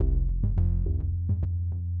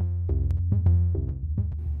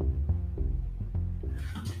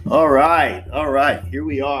All right. Here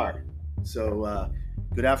we are.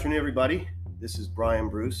 Good afternoon, everybody. This is Brian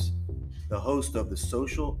Bruce, the host of the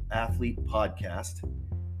Social Athlete Podcast.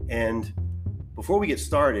 And before we get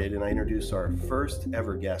started and I introduce our first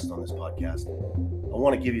ever guest on this podcast, I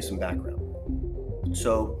want to give you some background.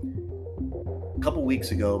 So, a couple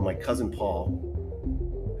weeks ago, my cousin Paul,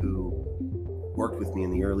 who worked with me in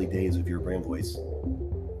the early days of Your Brand Voice,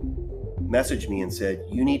 messaged me and said,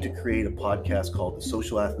 you need to create a podcast called the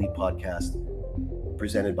Social Athlete Podcast,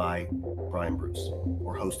 presented by Brian Bruce,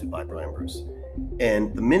 or hosted by Brian Bruce.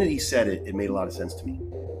 And the minute he said it, it made a lot of sense to me.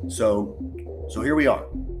 So here we are.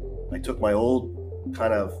 I took my old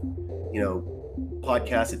kind of,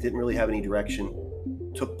 podcast that didn't really have any direction,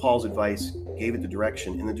 took Paul's advice, gave it the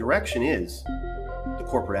direction, and the direction is the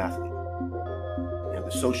corporate athlete.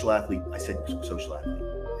 The social athlete. I said social athlete.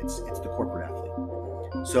 It's the corporate athlete.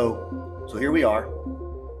 So here we are,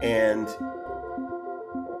 and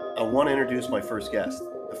I want to introduce my first guest,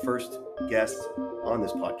 the first guest on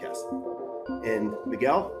this podcast. And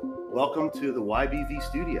Miguel, welcome to the YBV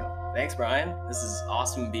studio. Thanks, Brian. This is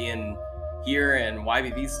awesome being here in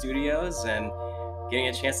YBV studios and getting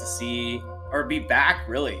a chance to see or be back.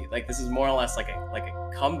 Really, like this is more or less like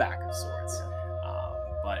a comeback of sorts.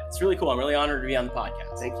 But it's really cool. I'm really honored to be on the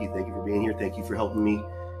podcast. Thank you for being here. Thank you for helping me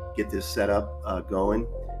get this set up going.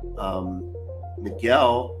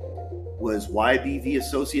 Miguel was YBV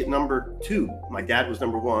associate number 2. My dad was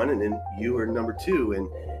number 1, and then you were number 2.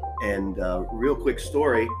 And real quick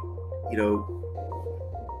story,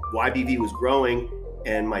 YBV was growing,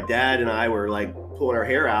 and my dad and I were like pulling our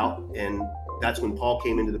hair out, and that's when Paul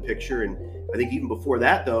came into the picture. And I think even before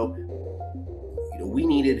that, though, we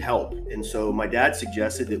needed help, and so my dad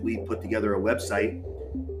suggested that we put together a website.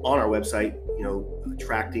 On our website,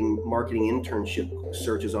 attracting marketing internship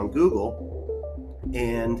searches on Google,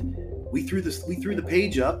 and we threw the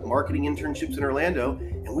page up, marketing internships in Orlando,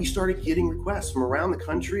 and we started getting requests from around the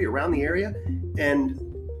country, around the area, and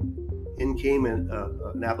in came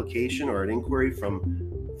an application or an inquiry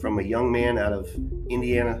from a young man out of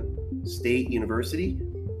Indiana State University,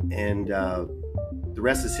 and the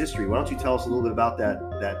rest is history. Why don't you tell us a little bit about that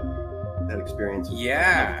experience of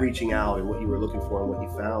reaching out and what you were looking for and what you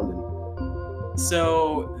found?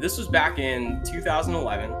 So this was back in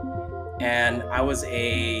 2011, and I was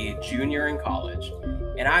a junior in college,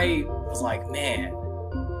 and I was like, man,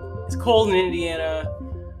 it's cold in Indiana.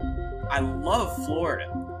 I love Florida,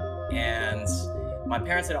 and my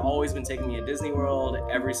parents had always been taking me to Disney World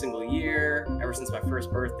every single year, ever since my first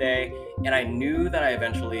birthday, and I knew that I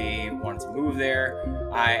eventually wanted to move there.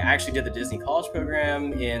 I actually did the Disney College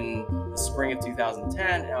program in the spring of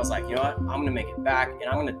 2010, and I was like, you know what, I'm going to make it back, and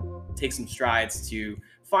I'm going to take some strides to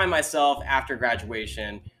find myself after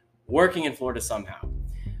graduation working in Florida somehow.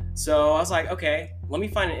 So I was like, okay, let me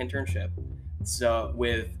find an internship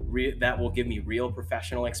that will give me real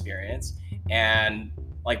professional experience. And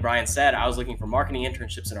like Brian said, I was looking for marketing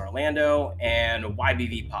internships in Orlando, and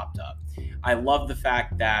YBV popped up. I love the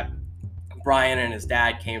fact that Brian and his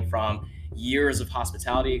dad came from years of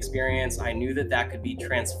hospitality experience. I knew that could be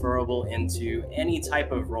transferable into any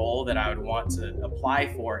type of role that I would want to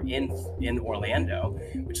apply for in Orlando,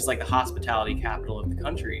 which is like the hospitality capital of the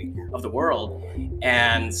country, of the world.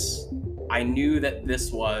 And I knew that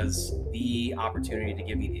this was the opportunity to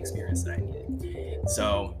give me the experience that I needed.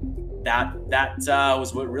 So that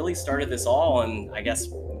was what really started this all, and I guess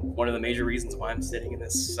one of the major reasons why I'm sitting in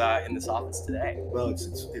this office today. Well,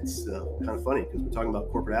 it's kind of funny because we're talking about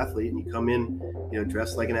corporate athlete, and you come in,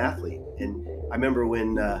 dressed like an athlete. And I remember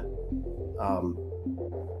when.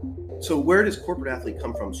 So where does corporate athlete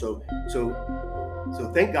come from? So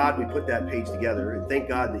thank God we put that page together, and thank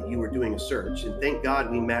God that you were doing a search, and thank God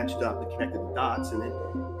we matched up and connected the dots,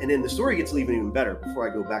 and then the story gets even better. Before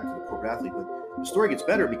I go back to the corporate athlete, but the story gets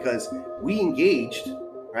better because we engaged,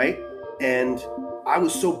 right? And I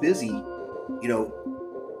was so busy,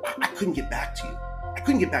 I couldn't get back to you. I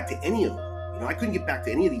couldn't get back to any of them. I couldn't get back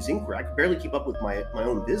to any of these inquiries. I could barely keep up with my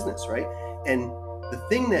own business, right? And the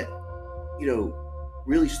thing that,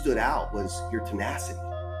 really stood out was your tenacity.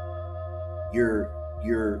 Your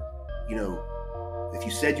if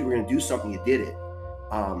you said you were going to do something, you did it.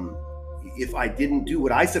 If I didn't do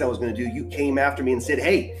what I said I was going to do, you came after me and said,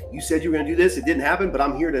 hey, you said you were going to do this. It didn't happen, but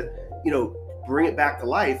I'm here to, bring it back to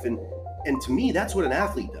life. And to me, that's what an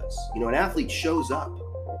athlete does. An athlete shows up,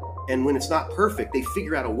 and when it's not perfect, they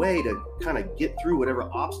figure out a way to kind of get through whatever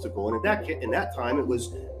obstacle. And in that time, it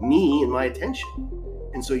was me and my attention.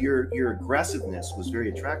 And so your aggressiveness was very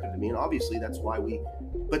attractive to me, and obviously that's why we.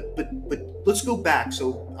 But let's go back.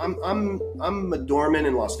 So I'm a doorman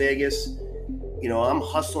in Las Vegas. I'm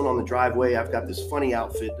hustling on the driveway. I've got this funny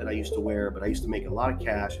outfit that I used to wear, but I used to make a lot of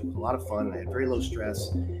cash. It was a lot of fun, and I had very low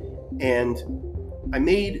stress. And I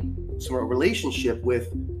made some relationship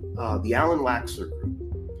with the Alan Waxler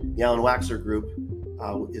Group. The Alan Waxler Group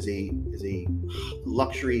is a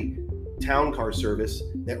luxury town car service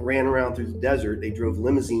that ran around through the desert. They drove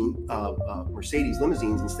Mercedes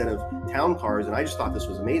limousines instead of town cars, and I just thought this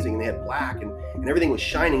was amazing. And they had black, and everything was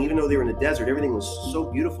shining, even though they were in the desert. Everything was so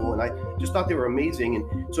beautiful, and I just thought they were amazing.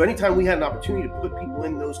 And so anytime we had an opportunity to put people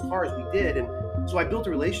in those cars, we did. And so I built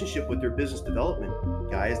a relationship with their business development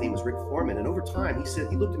guy. His name was Rick Foreman, and over time,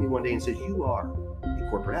 he looked at me one day and said, "You are a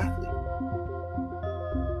corporate athlete."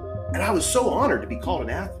 And I was so honored to be called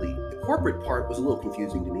an athlete. The corporate part was a little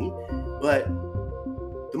confusing to me, but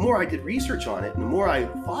the more I did research on it and the more I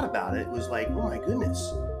thought about it, it was like, oh my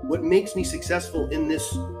goodness, what makes me successful in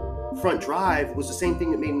this front drive was the same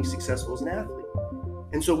thing that made me successful as an athlete.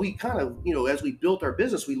 And so we kind of, as we built our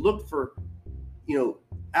business, we looked for,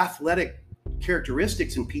 athletic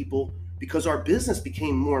characteristics in people because our business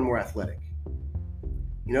became more and more athletic.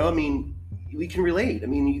 We can relate.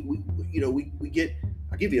 We get,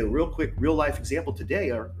 I'll give you a real quick real life example today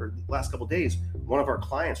or the last couple of days. One of our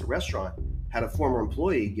clients, a restaurant, had a former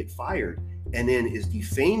employee get fired and then is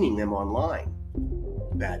defaming them online,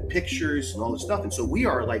 bad pictures and all this stuff. And so we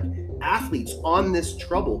are like athletes on this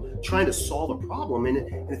trouble trying to solve a problem.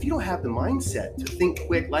 And if you don't have the mindset to think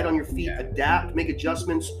quick, light on your feet, adapt, make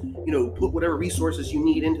adjustments, put whatever resources you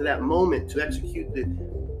need into that moment to execute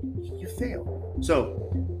you fail. So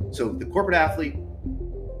the corporate athlete.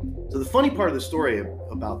 So the funny part of the story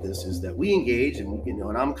about this is that we engage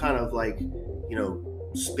and I'm kind of like,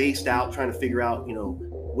 spaced out trying to figure out,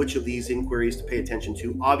 which of these inquiries to pay attention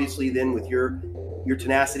to. Obviously, then with your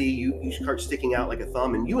tenacity, you start sticking out like a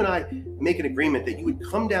thumb, and you and I make an agreement that you would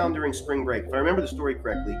come down during spring break. If I remember the story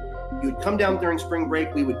correctly, you would come down during spring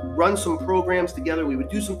break, we would run some programs together, we would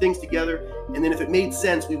do some things together, and then if it made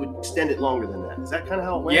sense, we would extend it longer than that. Is that kind of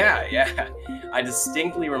how it went? Yeah. I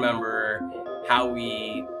distinctly remember how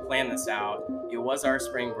we planned this out. It was our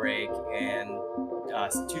spring break in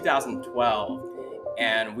 2012,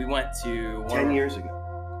 and we went to 10 years ago.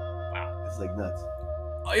 Wow, it's like nuts.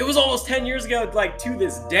 It was almost 10 years ago, like to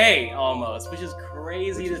this day almost, which is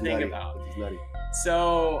crazy to think about. Which is nutty.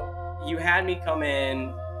 So you had me come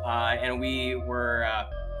in, and we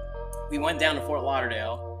went down to Fort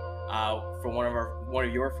Lauderdale for one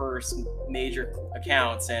of your first major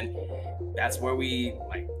accounts, and that's where we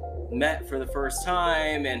met for the first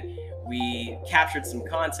time, and we captured some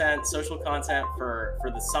social content for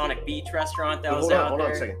the Sonic Beach restaurant that was out there. Hold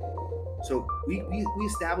on a second. So we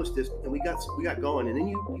established this and we got going, and then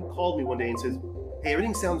you called me one day and says, "Hey,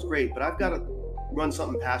 everything sounds great, but I've got to run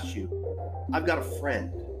something past you. I've got a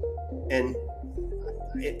friend, and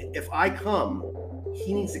if I come,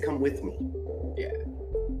 he needs to come with me."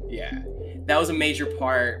 Yeah. That was a major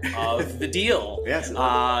part of the deal. Yes.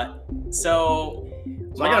 So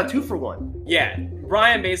I got a 2-for-1. Yeah,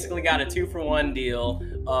 Brian basically got a 2-for-1 deal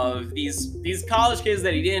of these college kids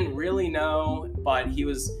that he didn't really know, but he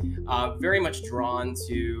was very much drawn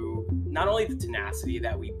to not only the tenacity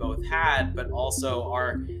that we both had, but also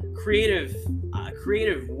our creative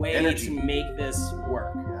way Energy to make this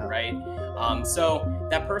work, right? So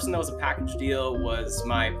that person that was a package deal was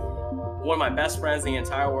one of my best friends in the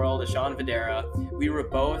entire world, Sean Videra. We were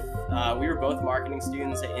both marketing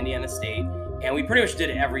students at Indiana State, and we pretty much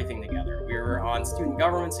did everything together. We were on student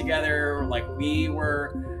government together. Like we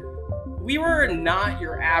were not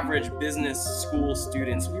your average business school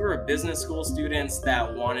students. We were business school students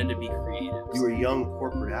that wanted to be creative. You were young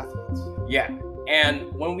corporate athletes. Yeah.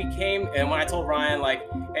 And when I told Ryan,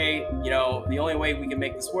 hey, the only way we can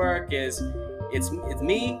make this work is it's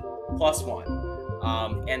me plus one.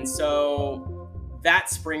 And so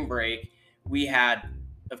that spring break, we had,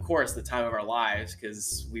 of course, the time of our lives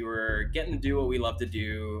because we were getting to do what we love to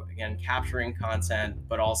do, again, capturing content,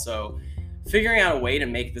 but also figuring out a way to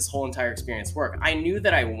make this whole entire experience work. I knew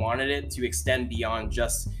that I wanted it to extend beyond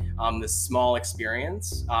just this small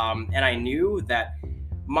experience. And I knew that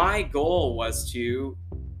my goal was to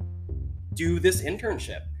do this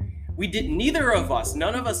internship.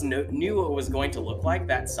 None of us knew what it was going to look like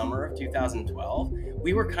that summer of 2012.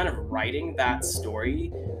 We were kind of writing that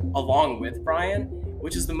story along with Brian,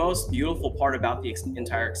 which is the most beautiful part about the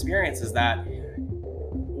entire experience, is that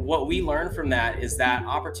what we learned from that is that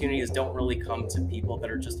opportunities don't really come to people that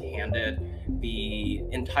are just handed the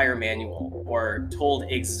entire manual or told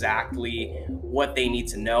exactly what they need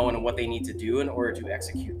to know and what they need to do in order to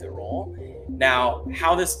execute the role. Now,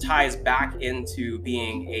 how this ties back into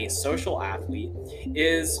being a social athlete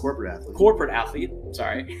is corporate athlete.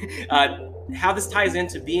 Sorry. How this ties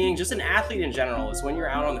into being just an athlete in general is when you're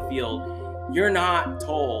out on the field, you're not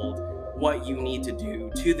told what you need to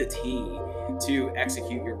do to the T to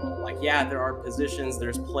execute your role. Like, yeah, there are positions,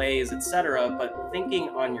 there's plays, etc., but thinking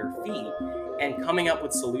on your feet and coming up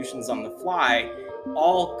with solutions on the fly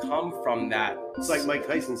all come from that. It's like Mike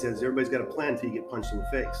Tyson says, everybody's got a plan until you get punched in the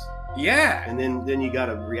face. Yeah. And then you got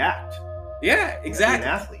to react. Yeah, exactly.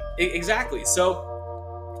 An athlete. Exactly.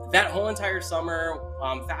 So that whole entire summer,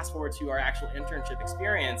 fast forward to our actual internship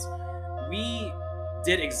experience, we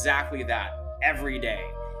did exactly that every day.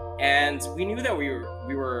 And we knew that we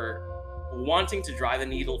were wanting to drive the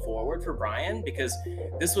needle forward for Brian, because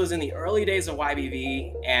this was in the early days of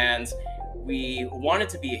YBV, and we wanted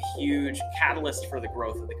to be a huge catalyst for the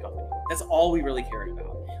growth of the company. That's all we really cared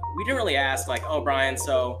about. We didn't really ask like, oh, Brian,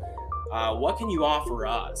 so what can you offer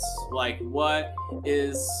us? Like, what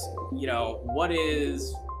is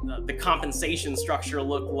the compensation structure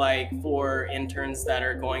look like for interns that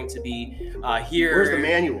are going to be here? Where's the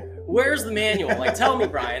manual? Where's the manual? Like, tell me,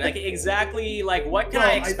 Brian, like exactly, like what can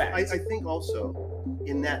I expect? I think also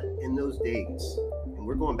in those days, and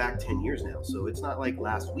we're going back 10 years now, so it's not like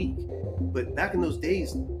last week, but back in those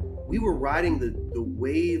days, we were riding the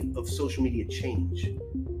wave of social media change.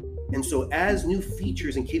 And so as new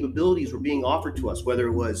features and capabilities were being offered to us, whether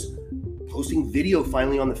it was posting video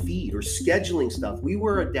finally on the feed or scheduling stuff, we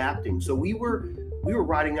were adapting. So we were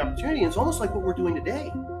riding the opportunity, and it's almost like what we're doing today.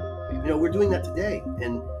 We're doing that today,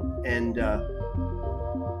 and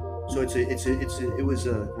so it was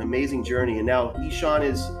an amazing journey. And now Ishan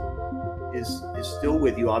is still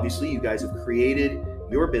with you. Obviously, you guys have created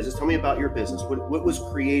your business. Tell me about your business. What was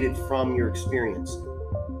created from your experience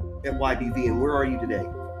at YBV, and where are you today?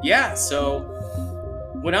 Yeah, so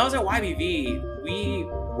when I was at YBV, we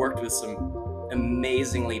worked with some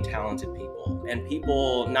amazingly talented people, and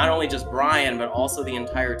people, not only just Brian, but also the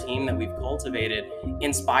entire team that we've cultivated,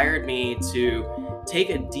 inspired me to take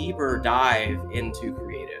a deeper dive into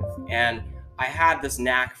creative. And I had this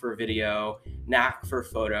knack for video, knack for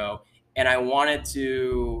photo, and I wanted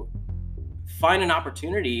to find an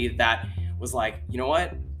opportunity that was like, you know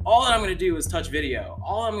what? All that I'm going to do is touch video.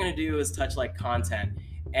 All I'm going to do is touch like content.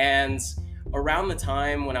 And around the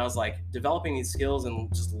time when I was like developing these skills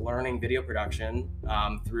and just learning video production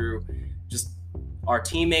through just our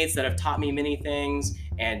teammates that have taught me many things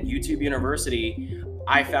and YouTube University,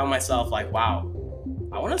 I found myself like, wow,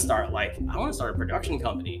 I want to start a production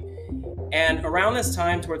company. And around this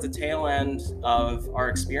time, towards the tail end of our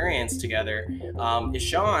experience together,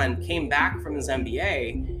 Ishan came back from his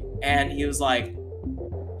MBA, and he was like,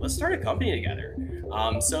 let's start a company together.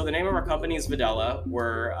 So the name of our company is Videla.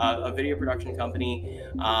 We're a video production company,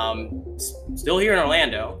 still here in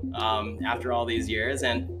Orlando after all these years.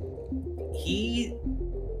 And he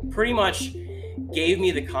pretty much gave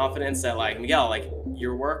me the confidence that like, Miguel, like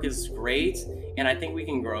your work is great, and I think we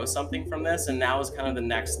can grow something from this. And that was kind of the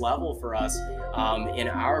next level for us in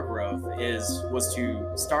our growth was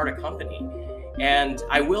to start a company. And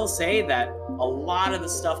I will say that a lot of the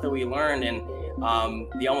stuff that we learned in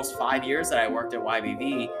the almost 5 years that I worked at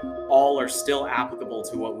YBV, all are still applicable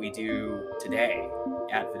to what we do today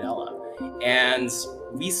at Videla. And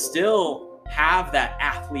we still have that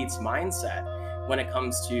athlete's mindset when it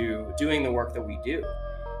comes to doing the work that we do.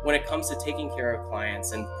 When it comes to taking care of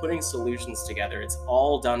clients and putting solutions together, it's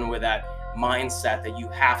all done with that mindset that you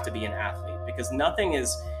have to be an athlete, because nothing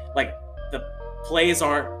is like, the plays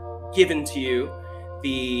aren't given to you.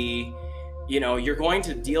 You're going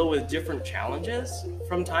to deal with different challenges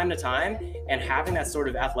from time to time, and having that sort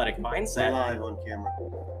of athletic mindset. We're live on camera.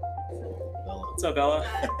 Bella. What's up, Bella?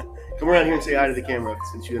 Come around here and say hi to the camera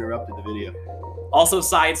since you interrupted the video. Also,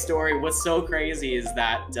 side story, what's so crazy is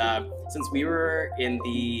that since we were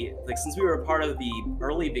a part of the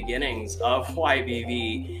early beginnings of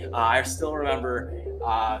YBV, I still remember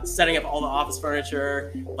setting up all the office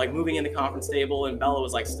furniture, like moving in the conference table, and Bella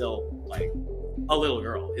was like still like a little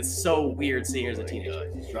girl. It's so weird seeing her as a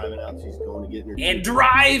teenager. She's driving out, she's going to get in her and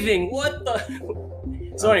driving. What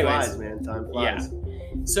the? So, anyways, flies, man. Time flies. Yeah.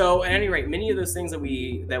 So, at any rate, many of those things that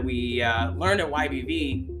we learned at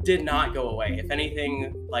YBV did not go away. If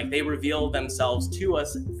anything, like they revealed themselves to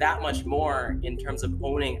us that much more in terms of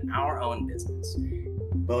owning our own business.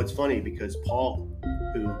 Well, it's funny because Paul,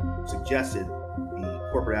 who suggested the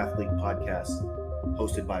Corporate Athlete podcast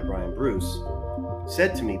hosted by Brian Bruce,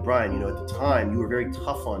 said to me, Brian, at the time you were very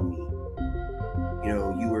tough on me.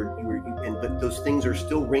 But those things are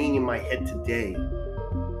still ringing in my head today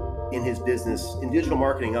in his business in digital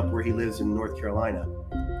marketing up where he lives in North Carolina.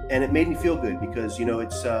 And it made me feel good because,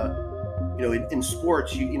 it's, in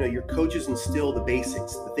sports, your coaches instill the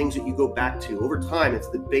basics, the things that you go back to. Over time, it's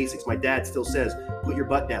the basics. My dad still says, put your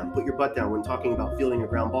butt down when talking about fielding a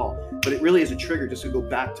ground ball. But it really is a trigger just to go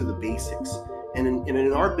back to the basics. And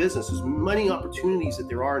in our business, as many opportunities that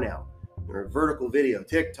there are now, vertical video,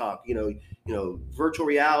 TikTok, virtual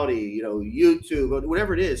reality, YouTube,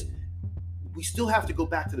 whatever it is, we still have to go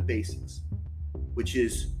back to the basics, which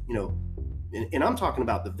is, and I'm talking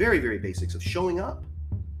about the very, very basics of showing up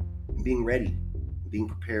and being ready, and being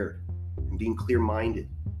prepared, and being clear-minded,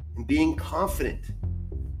 and being confident,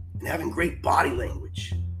 and having great body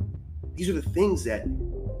language. These are the things that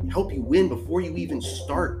help you win before you even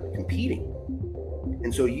start competing.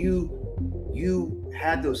 And so you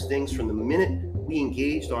had those things from the minute we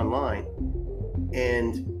engaged online,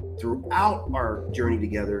 and throughout our journey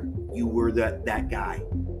together, you were that guy.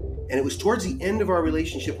 And it was towards the end of our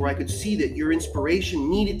relationship where I could see that your inspiration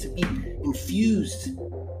needed to be infused.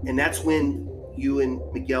 And that's when you and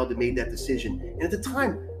Miguel made that decision. And at the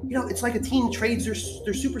time, it's like a team trades their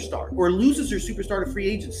superstar or loses their superstar to free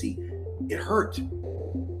agency. It hurt.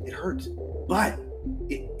 But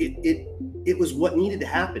it was what needed to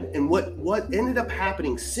happen. And what ended up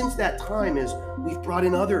happening since that time is we've brought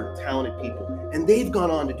in other talented people, and they've gone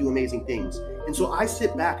on to do amazing things. And so I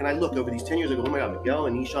sit back and I look over these 10 years, I go, oh my God, Miguel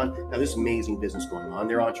and Ishan, now this amazing business going on.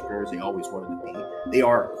 They're entrepreneurs. They always wanted to be. They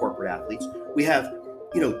are corporate athletes. We have,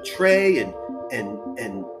 Trey and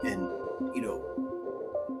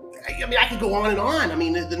I could go on and on. I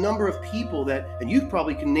mean, the number of people that, and you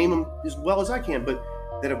probably can name them as well as I can, but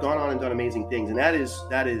that have gone on and done amazing things. And that is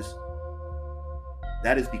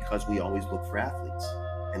because we always look for athletes,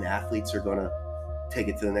 and athletes are going to take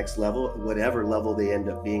it to the next level, whatever level they end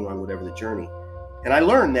up being on, whatever the journey. And I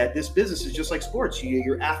learned that this business is just like sports.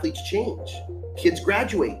 Your athletes change. Kids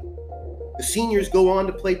graduate. The seniors go on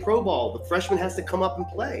to play pro ball. The freshman has to come up and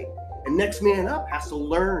play. And next man up has to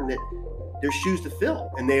learn that there's shoes to fill,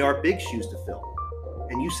 and they are big shoes to fill.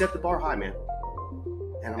 And you set the bar high, man.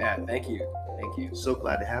 And thank you. So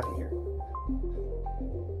glad to have you here.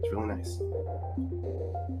 It's really nice.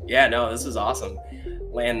 Yeah, no, this is awesome.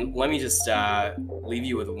 And let me just leave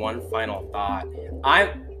you with one final thought.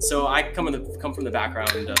 I come from the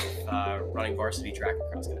background of running varsity track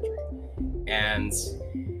and cross country, and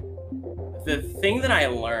the thing that I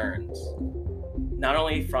learned, not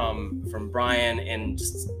only from Brian and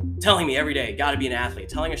just telling me every day, got to be an athlete,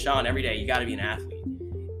 telling Ishan every day, you got to be an athlete,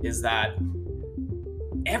 is that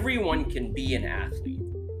everyone can be an athlete,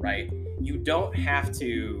 right? You don't have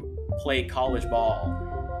to play college ball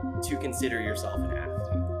to consider yourself an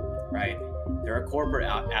athlete, right? There are corporate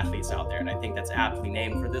athletes out there, and I think that's aptly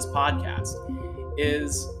named for this podcast,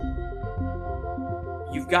 is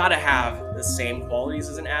you've got to have the same qualities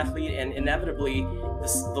as an athlete, and inevitably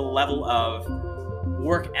the level of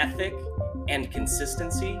work ethic and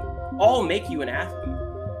consistency all make you an athlete.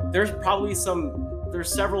 There's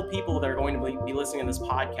several people that are going to be listening to this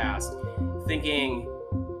podcast thinking,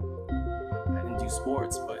 I didn't do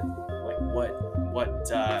sports, but what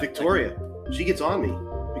Victoria, she gets on me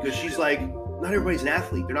because she's like, not everybody's an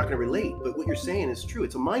athlete. They're not going to relate. But what you're saying is true.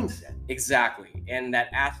 It's a mindset. Exactly. And that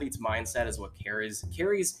athlete's mindset is what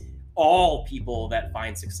carries all people that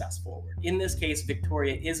find success forward. In this case,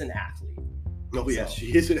 Victoria is an athlete. Oh, yeah,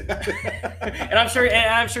 she is an athlete. and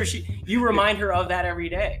I'm sure you remind her of that every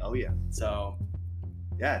day. Oh, yeah. So,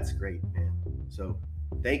 yeah, it's great, man. So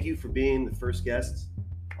thank you for being the first guest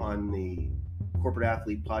on the Corporate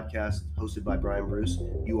Athlete podcast hosted by Brian Bruce.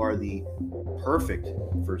 You are the perfect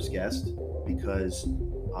first guest because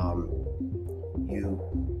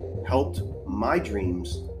you helped my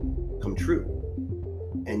dreams come true.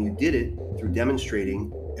 And you did it through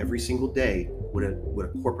demonstrating every single day what a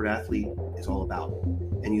corporate athlete is all about.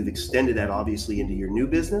 And you've extended that obviously into your new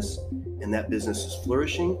business, and that business is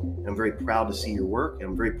flourishing. And I'm very proud to see your work, and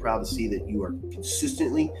I'm very proud to see that you are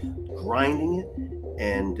consistently grinding it,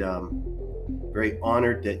 and very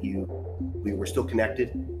honored that we were still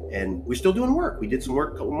connected, and we're still doing work. We did some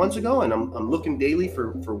work a couple months ago, and I'm looking daily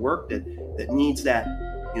for work that needs that,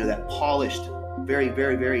 that polished, very,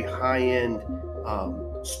 very, very high-end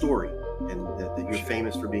story, and that you're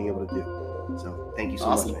famous for being able to do. So thank you so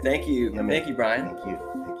much. Awesome. Thank you. Yeah, thank you, Brian. Thank you.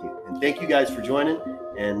 And thank you guys for joining,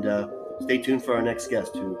 and stay tuned for our next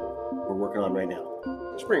guest who we're working on right now.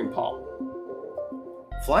 Let's bring Paul.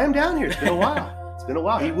 Fly him down here. It's been a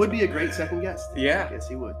while. He would be a great second guest. Yeah. Yes,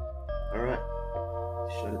 he would. All right.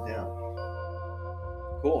 Shut it down.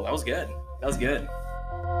 Cool. That was good.